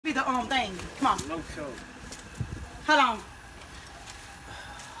the thing. Come on. No show. Hold on.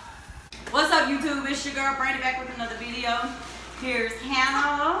 What's up, YouTube? It's your girl Brandy back with another video. Here's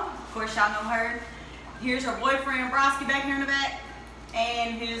Hannah. Of course, y'all know her. Here's her boyfriend Broski back here in the back,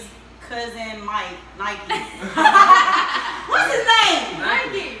 and his cousin Mike. Nike. What's his name?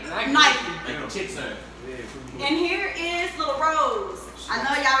 Nike. And here is little Rose. I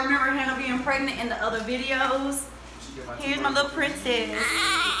know y'all remember Hannah being pregnant in the other videos. Here's my little princess.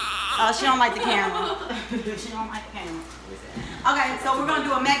 Oh, she don't like the camera. She don't like the camera. Okay, so we're gonna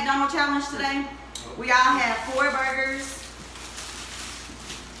do a McDonald challenge today. We all have 4 burgers.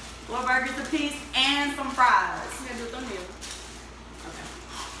 4 burgers a piece and some fries. You gotta do a thumbnail. Okay.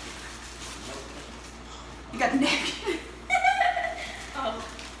 You got the neck. Oh.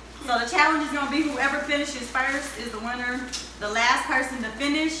 So the challenge is gonna be whoever finishes first is the winner. The last person to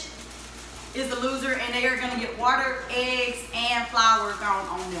finish is the loser, and they are gonna get water, eggs, and flour thrown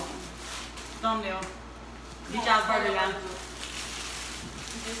on them. Thumbnail. Get y'all's burger, y'all.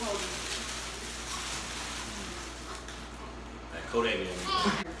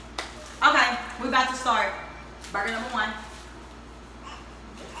 Okay, we about to start. Burger number 1.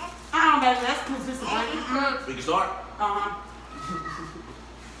 Baby, that's consistent. We can start?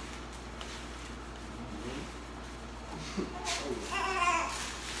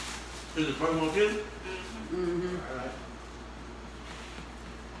 Is the first one good? Mm-hmm. All right.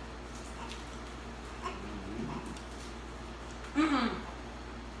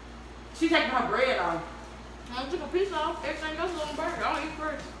 She taking her bread off. I took a piece off. Everything else is on the burger. I'll eat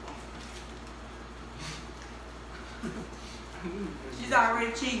first. She's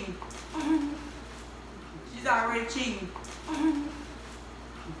already cheating. She's already cheating.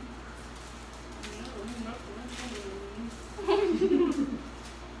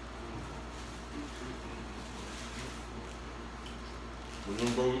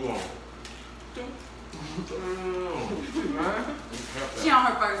 She on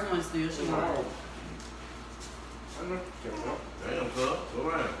her first one still. She on. Damn, cuz. All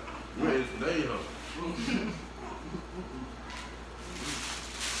right. You ready today, huh?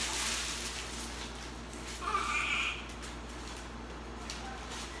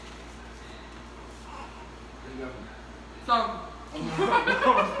 So, you don't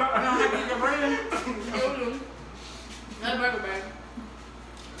have to eat your bread? That burger bag.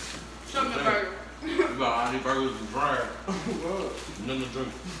 Show me the burger. You got all these burgers and fries. Nothing to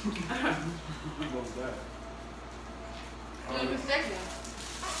drink. The second one.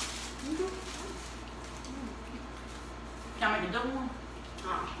 Can I make a double one? I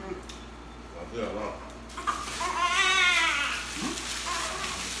feel a lot.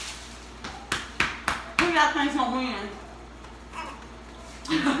 Who y'all think's gonna win?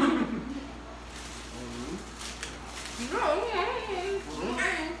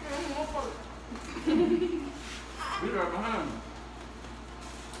 We right behind me.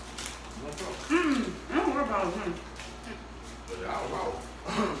 I don't worry about him. Y'all wow.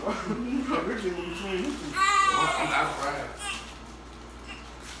 Richie was between you two. I'm outside.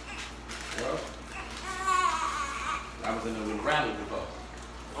 Well, I was in there with the rally before.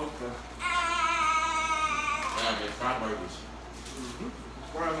 Okay. I get fried burgers.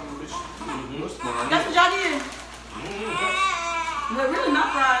 Fries on the bitch. What's fine? That's what y'all did. But really, my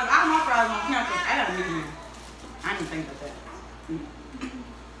fries, I have my fries on campus. I got a meat. I didn't think of that.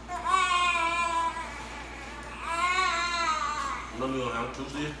 No meal on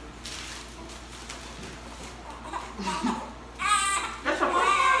Tuesday. That's her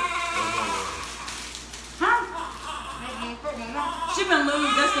first. Huh? She been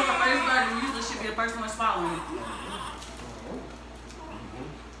lose. That's still her first burger. Usually she be the first one swallowing it.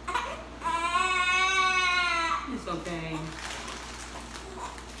 It's okay.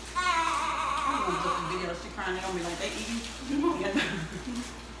 I'm gonna put the video. She crying. They gonna be like, they eating. You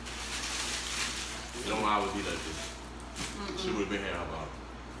don't always be like this. She would have been here about it.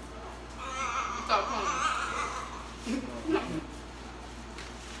 Stop calling.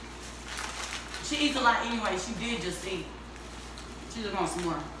 She eats a lot anyway. She did just eat. She just wants some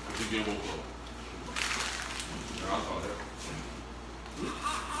more. I think you won't go. I saw that.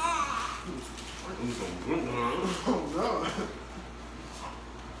 Oh, no.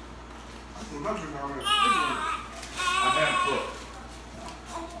 I put my drink already. I have cooked.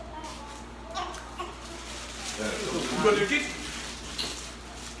 You go to the kitchen?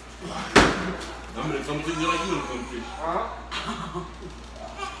 I'm gonna come to you like you in the kitchen.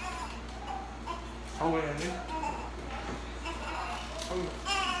 Oh, wait, nigga.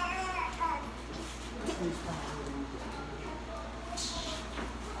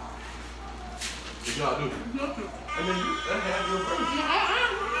 What y'all do? Nothing. And then you have your burger.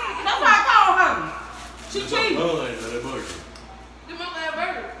 She It's cheating. a bun in that burger. Give my last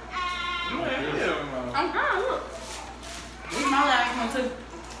burger. Yeah. I'm trying, look. This my last one too.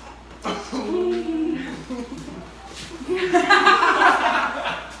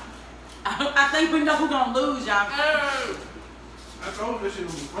 I think we know who's gonna lose, y'all. I told this shit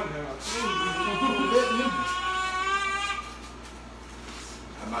would be funny.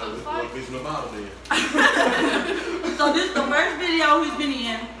 I might have looked missing the bottle then. So this is the first video he's been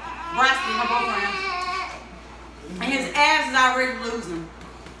in. Braxton, her boyfriend. And his ass is already losing.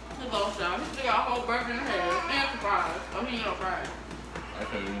 He lost y'all. He still got a whole burger in the head and some fries. Oh, he ain't no fries. I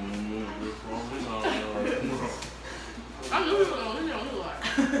can't even move this from me. I knew he was gonna do like.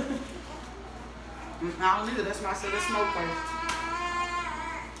 I don't either. That's why I said let's smoke first.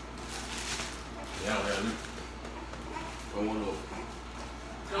 Yeah, I got it. Go one over.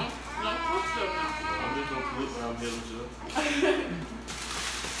 Don't push them now. I'm just gonna flip around here with you.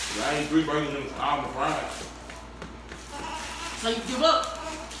 I ain't 3 burgers in all my fries. So you give up.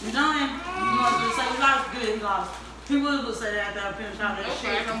 You done. You want to say you lost? Good, he lost. He would say that after I finish all that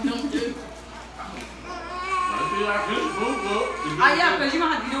Okay, shit. I'm done too. I feel like this food up. Oh yeah, because you're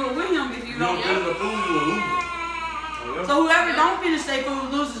going to have to do it with him if you You don't. don't finish the food, you a loser. So whoever don't finish their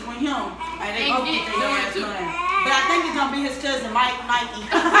food loses with him. And they both get their ass done. But I think it's going to be his cousin, Mikey.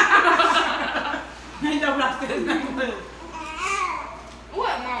 You know what I said his name was.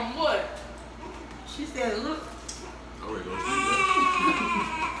 What, Mom? What? She said, look. I'm ready to go sleep,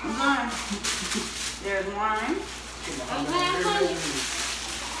 man. I'm done. There's 1,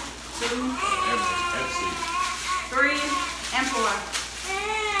 2, That's 3, and 4.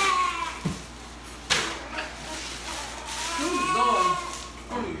 Who's going?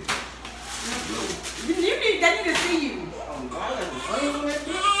 They need to see you.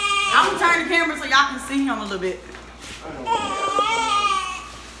 I'm gonna turn the camera so y'all can see him a little bit.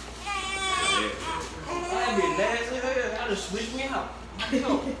 I be nasty as hell. I just switch me out.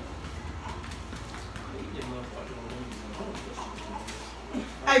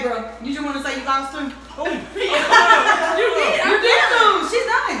 Hey, bro, you just want to say you lost too? Oh, You did lose. She's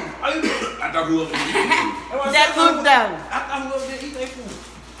done. I thought we were going to eat That look though. I thought whoever did eat their food.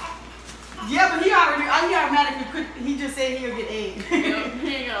 Yeah, but he automatically could. He just said he'll get egg. He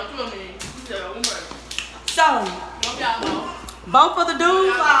ain't got no me. He said, one burger. So, Don't y'all know. both of the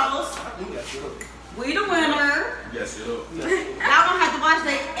dudes lost. I think that's good. We the winner. Yes, it up. Y'all gonna have to watch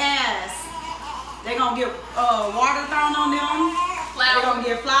their ass. They gonna get water thrown on them. They gonna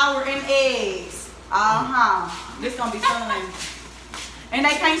get flour and eggs. This gonna be fun. And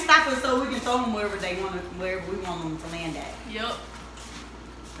they can't stop us, so we can throw them wherever we want them to land at. Yep.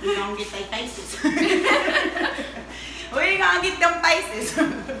 We gonna get their faces. We gonna get them faces.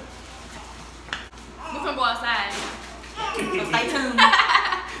 We're gonna go outside. So stay tuned.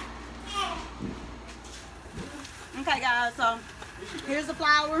 Okay, guys. So here's the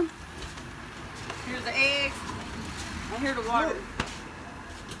flour. Here's the eggs. And here's the water.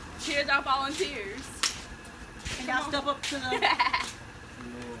 Cheers, our volunteers. And y'all step up to the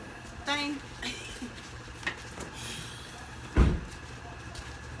thing.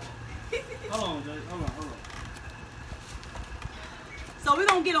 Hold on, Jay. Hold on. So we're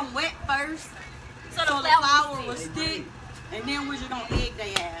gonna get them wet first. So the flour will stick. And then we're just gonna egg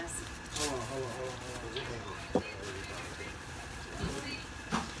their ass. Hold on.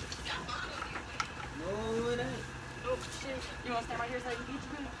 No, it ain't. Oh, shit. You wanna stand right here so you can get you?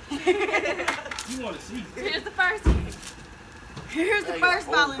 You want to see? Here's the first. Here's the first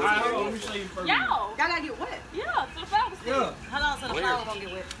volunteer. Alright, hold on. Let me show you first. Y'all. Y'all gotta get wet. Yeah, so the flower stick. Yeah. Hold on, so the flour won't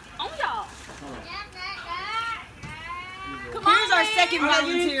get wet. On y'all. Come Here's on, our man. second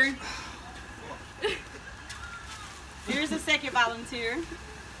volunteer. Here's the second volunteer.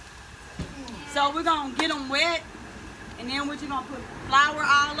 So we're gonna get them wet, and then we're just gonna put flour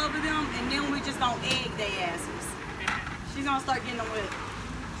all over them, and then we're just gonna egg their asses. She's gonna start getting them wet.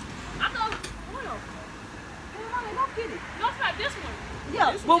 I know. Well, Go get it. no, it's not this one.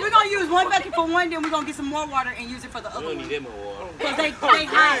 Yeah, well we're gonna use one bucket for one, then we're gonna get some more water and use it for the other one. that much water. Cause they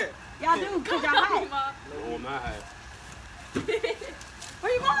hot. Y'all do, cause y'all hot. No, I'm not high.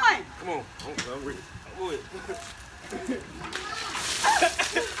 Where you going? Come on. I'm ready.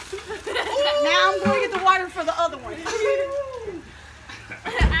 Now I'm going to get the water for the other one.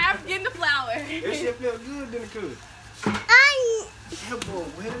 I'm getting the flour. That shit felt good, didn't it, cuz? That boy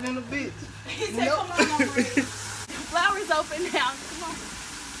wetter than a bitch. He said, come on, Mama. The flour's open now. Come on.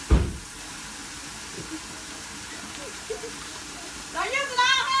 Don't use it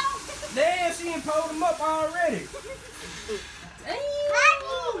all, huh? Damn, she ain't pulled them up already.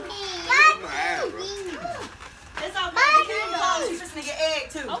 It's all good. She just fixing to get egg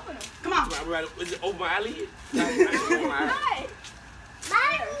too. Open them. Come on. Is it over my eyelid? Right.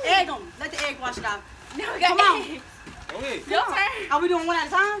 Egg them. Let the egg wash it off. No, we got Come on. eggs. Go ahead. Your turn. Are we doing one at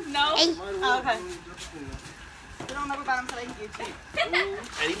a time? No. Oh, okay. We don't know about them so they can get you.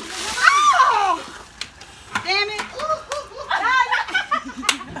 Hey, Oh! Damn it.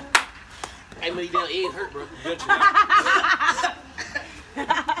 hey, man, these damn eggs hurt, bro.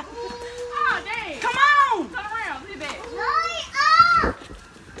 Oh, dang. Come on. Turn around. Sit back.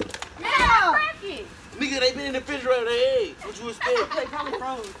 Yeah. Crack it. Nigga, they been in the refrigerator, the eggs. What you expect? They probably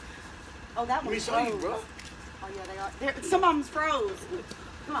froze. Oh, that Let me one's show you, froze. bro. Oh, yeah, they are. Some of them's froze.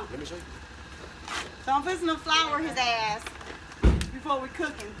 Come on. Let me show you. So I'm fixing to flour his ass before we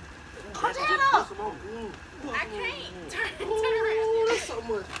cook him. Put your hand up. I can't. Turn Ooh, around. that's so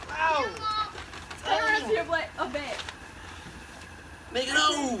much. Ow. Turn around to your butt. A back. Nigga,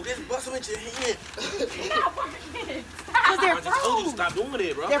 no. Just bust them in your hand. Not working. Because they're I just told you froze. stop doing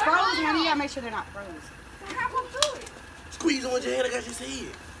that, bro. They're froze, honey. You gotta make sure they're not froze. How come do it? Squeeze them with your hand, I got your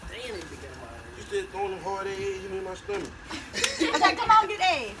head. Damn, they big ass. You still throwing them hard eggs in my stomach. Okay, come on, get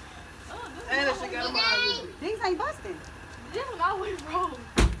egg. Oh, And she got them out. These ain't busting. this one always wrong.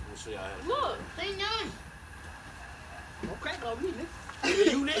 Let me show y'all how. Look. Don't crack on me, nigga.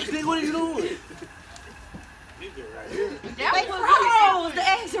 Nigga, you next, nigga, what are you doing? Nigga right here. That They was froze. The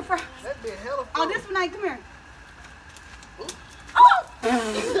eggs are froze. That been hella Oh, this one ain't. Come here. Oh!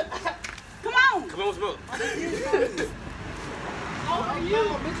 Come on. Come on, smoke. over you.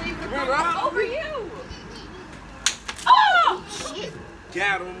 Come here, Rob. Over you. Oh! Shit.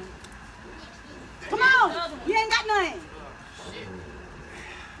 Got him. Come on. You ain't got nothing.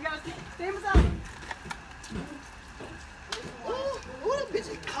 You gotta stand beside him. Who that bitch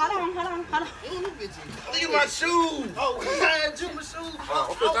is? Hold on. Who that bitch is? Look at my shoes. Oh, I had you my shoes.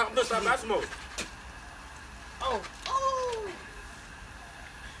 Oh, I'm gonna stop that smoke. Oh.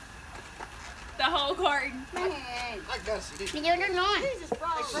 The whole carton. Man. I gotta see this. Jesus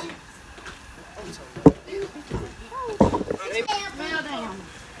Christ. Well, damn.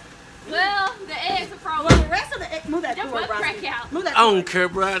 Well, the eggs are frozen. Well, the rest of the egg. Move that Your forward, butt Rosie. crack out. Move that I don't forward. care,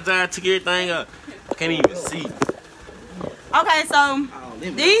 bro. I took everything up. Can't even see. Okay, so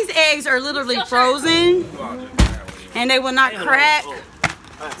these eggs are literally frozen and they will not crack.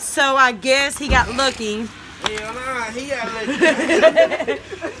 So I guess he got lucky. Hell nah, he got like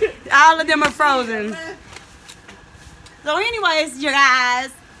All of them are frozen. So anyways, you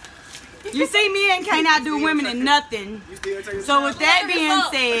guys, you see me and cannot do women in nothing. You still take a So with that being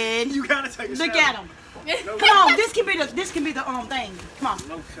said, You gotta take a look shower. at them. Come on, this can be the thing. Come on,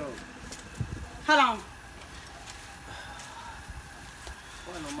 No show. hold on.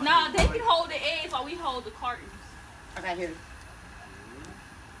 No, they can hold the eggs while we hold the cartons. Okay, here.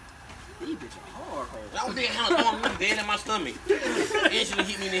 These bitches hard. I was being kind of throwing me dead in my stomach. Instantly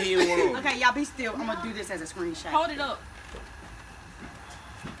hit me in the head with one arm. Okay, y'all be still. I'm gonna do this as a screenshot. Hold it up.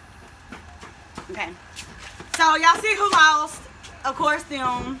 Okay. So y'all see who lost? Of course,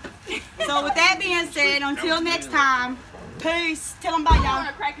 them. So with that being said, until next time, peace. Tell them bye, I'm y'all.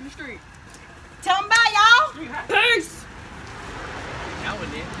 gonna crack in the street. Tell them bye, y'all. Peace. That was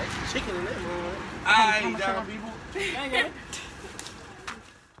it. That's chicken in that, man. How Alright, much y'all y'all- people. Okay.